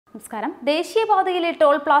നമസ്കാരം. ദേശീയപാതയിലെ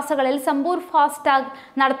ടോൾ പ്ലാസകളിൽ സമ്പൂർണ്ണ ഫാസ്ടാഗ്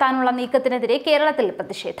നടത്താനുള്ള നീക്കത്തിനെതിരെ കേരളത്തിൽ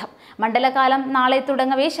പ്രതിഷേധം. മണ്ഡലകാലം നാളെ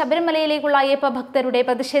തുടങ്ങവേ ശബരിമലയിലേക്കുള്ള അയ്യപ്പ ഭക്തരുടെ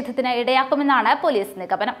പ്രതിഷേധത്തിന് ഇടയാക്കുമെന്നാണ് പോലീസ്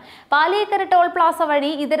നിഗമനം. പാലിയേക്കര ടോൾ പ്ലാസ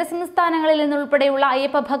വഴി ഇതര സംസ്ഥാനങ്ങളിൽ നിന്നുൾപ്പെടെയുള്ള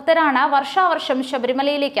അയ്യപ്പ ഭക്തരാണ് വർഷാവർഷം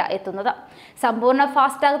ശബരിമലയിലേക്ക് എത്തുന്നത്. സമ്പൂർണ്ണ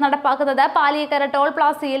ഫാസ്ടാഗ് നടപ്പാക്കുന്നത് പാലിയേക്കര ടോൾ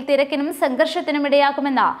പ്ലാസയിൽ തിരക്കിനും സംഘർഷത്തിനും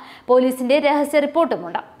ഇടയാക്കുമെന്ന പോലീസിന്റെ രഹസ്യ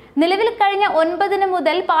റിപ്പോർട്ടുമുണ്ട്. നിലവിൽ കഴിഞ്ഞ 9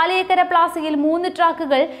 മുതൽ പാലിയേക്കര പ്ലാസയിൽ 3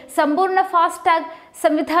 ട്രാക്കുകൾ സമ്പൂർണ്ണ ഫാസ്ടാഗ്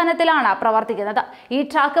സംവിധാനത്തിലാണ് പ്രവർത്തിക്കുന്നത്. ഈ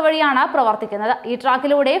ട്രാക്ക് വഴിയാണ് പ്രവർത്തിക്കുന്നത്. ഈ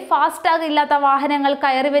ട്രാക്കിലൂടെ ഫാസ്ടാഗ് ഇല്ലാത്ത വാഹനങ്ങൾ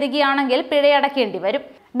കയറി വരികയാണെങ്കിൽ പിഴയടക്കേണ്ടി വരും.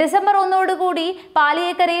 ഡിസംബർ 1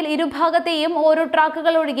 പാലിയേക്കരയിൽ ഇരുഭാഗത്തെയും ഓരോ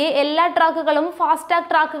ട്രാക്കുകൾ ഒഴികെ എല്ലാ ട്രാക്കുകളും ഫാസ്ടാഗ്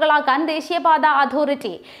ട്രാക്കുകളാക്കാൻ ദേശീയപാത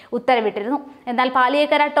അതോറിറ്റി ഉത്തരവിട്ടിരുന്നു. എന്നാൽ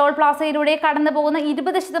പാലിയേക്കര ടോൾ പ്ലാസയിലൂടെ കടന്നു പോകുന്ന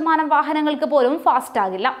 20% വാഹനങ്ങൾക്ക് പോലും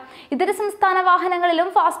ഫാസ്ടാഗ് ഇല്ല. ഇതര സംസ്ഥാന വാഹനങ്ങളിലും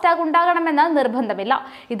ഫാസ്ടാഗ് ഉണ്ടാകണമെന്ന് നിർബന്ധമില്ല.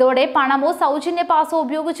 ഇതോടെ പണമോ സൗജന്യ പാസോ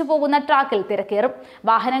ഉപയോഗിച്ചു പോകുന്ന ട്രാക്കിൽ തിരക്കേറും.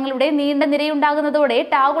 വാഹനങ്ങളുടെ നീണ്ട നിരയുണ്ടാകുന്നതോടെ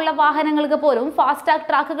ടാഗുള്ള വാഹനങ്ങൾക്ക് പോലും ഫാസ്ടാഗ്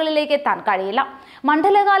ട്രാക്കുകളിലേക്ക് എത്താൻ കഴിയില്ല.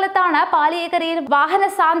 മണ്ഡലകാലത്താണ് പാലിയേക്കരയിൽ വാഹന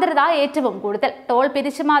സാന്ദ്രത ഏറ്റവും കൂടുതൽ. ടോൾ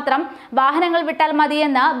പിരിച്ചു മാത്രം വാഹനങ്ങൾ വിട്ടാൽ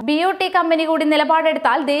മതിയെന്ന് BOT കമ്പനി കൂടി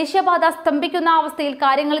നിലപാടെടുത്താൽ ദേശീയപാത സ്തംഭിക്കുന്ന അവസ്ഥയിൽ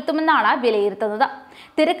കാര്യങ്ങളെത്തുമെന്നാണ് വിലയിരുത്തുന്നത്.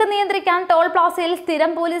 തിരക്ക് നിയന്ത്രിക്കാൻ ടോൾ പ്ലാസയിൽ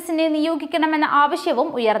സ്ഥിരം പോലീസിനെ നിയോഗിക്കണമെന്ന ആവശ്യവും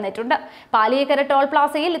ഉയർന്നിട്ടുണ്ട്. പാലിയേക്കര ടോൾ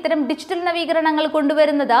പ്ലാസയിൽ ഇത്തരം ഡിജിറ്റൽ നവീകരണങ്ങൾ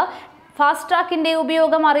കൊണ്ടുവരുന്നത് ഫാസ്ട്രാക്കിന്റെ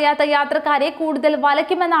ഉപയോഗം അറിയാത്ത യാത്രക്കാരെ കൂടുതൽ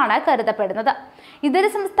വലയ്ക്കുമെന്നാണ് കരുതപ്പെടുന്നത്. ഇതര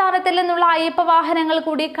സംസ്ഥാനത്തിൽ നിന്നുള്ള അയ്യപ്പ വാഹനങ്ങൾ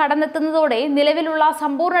കൂടി കടന്നെത്തുന്നതോടെ നിലവിലുള്ള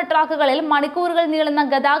സമ്പൂർണ്ണ ട്രാക്കുകളിൽ മണിക്കൂറുകൾ നീളുന്ന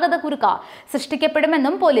ഗതാഗത കുരുക്ക്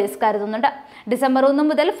സൃഷ്ടിക്കപ്പെടുമെന്നും പോലീസ് കരുതുന്നുണ്ട്. ഡിസംബർ 1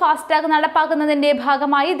 മുതൽ ഫാസ്ടാഗ് നടപ്പാക്കുന്നതിന്റെ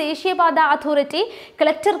ഭാഗമായി ദേശീയപാത അതോറിറ്റി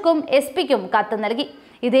കളക്ടർക്കും SP-ക്കും കത്ത് നൽകി.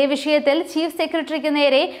 ഇതേ വിഷയത്തിൽ ചീഫ് സെക്രട്ടറിക്ക്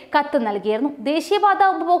നേരെ കത്ത് നൽകിയിരുന്നു. ദേശീയപാത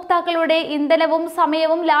ഉപഭോക്താക്കളുടെ ഇന്ധനവും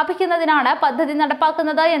സമയവും ലാഭിക്കുന്നതിനാണ് പദ്ധതി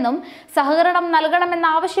നടപ്പാക്കുന്നത് എന്നും സഹകരണം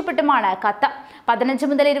നൽകണമെന്നാവശ്യപ്പെട്ടുമാണ് കത്ത്. 15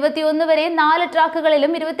 മുതൽ 21 വരെ 4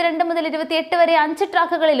 ട്രാക്കുകളിലും 22 മുതൽ 28 വരെ 5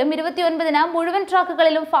 ട്രാക്കുകളിലും 29 മുഴുവൻ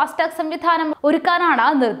ട്രാക്കുകളിലും ഫാസ്ടാഗ് സംവിധാനം ഒരുക്കാനാണ്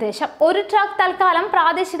നിർദ്ദേശം. ഒരു ട്രാക്ക് തൽക്കാലം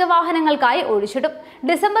പ്രാദേശിക വാഹനങ്ങൾക്കായി ഒഴിച്ചിടും.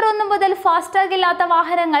 ഡിസംബർ 1 മുതൽ ഫാസ്ടാഗ് ഇല്ലാത്ത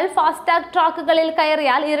വാഹനങ്ങൾ ഫാസ്ടാഗ് ട്രാക്കുകളിൽ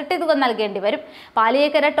കയറിയാൽ ഇരട്ടി തുക നൽകേണ്ടി വരും.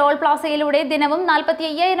 പാലിയേക്കര ടോൾ പ്ലാസയിലൂടെ ദിനവും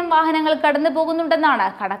 45,000 വാഹനങ്ങൾ കടന്നു പോകുന്നുണ്ടെന്നാണ്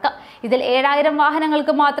കണക്ക്. ഇതിൽ 7,000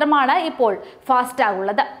 വാഹനങ്ങൾക്ക് മാത്രമാണ് ഇപ്പോൾ ഫാസ്ടാഗ്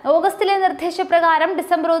ഉള്ളത്. ഓഗസ്റ്റിലെ നിർദ്ദേശപ്രകാരം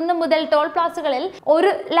ഡിസംബർ 1 മുതൽ ടോൾ പ്ലാസകളിൽ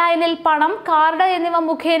ഒരു ലൈനിൽ പണം, കാർഡ് എന്നിവ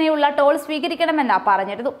മുഖേനയുള്ള ടോൾ സ്വീകരിക്കണമെന്ന്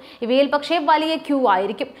പറഞ്ഞിരുന്നു. ഇവയിൽ പക്ഷേ വലിയ ക്യൂ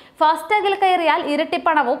ആയിരിക്കും. ഫാസ്ടാഗിൽ കയറിയാൽ ഇരട്ടി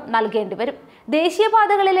പണവും നൽകേണ്ടി വരും.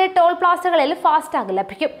 ദേശീയപാതകളിലെ ടോൾ പ്ലാസകളിൽ ഫാസ്ടാഗ്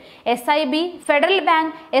ലഭിക്കും. SIB, federal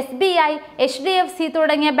bank, SBI, HDFC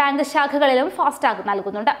തുടങ്ങിയ ബാങ്ക് ശാഖകളിലും ഫാസ്ടാഗ്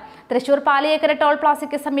നൽകുന്നുണ്ട്. തൃശൂർ പാലിയേക്കര ടോൾ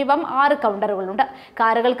പ്ലാസയ്ക്ക് സമീപം 6 കൗണ്ടറുകളുണ്ട്.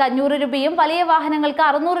 കാറുകൾക്ക് 500 രൂപയും വലിയ വാഹനങ്ങൾക്ക്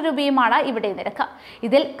 600 രൂപയുമാണ് ഇവിടെ നിരക്ക്.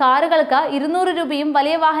 ഇതിൽ കാറുകൾക്ക് 200 രൂപയും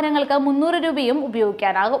വലിയ വാഹനങ്ങൾക്ക് 300 രൂപയും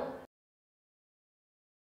ഉപയോഗിക്കാനാകും.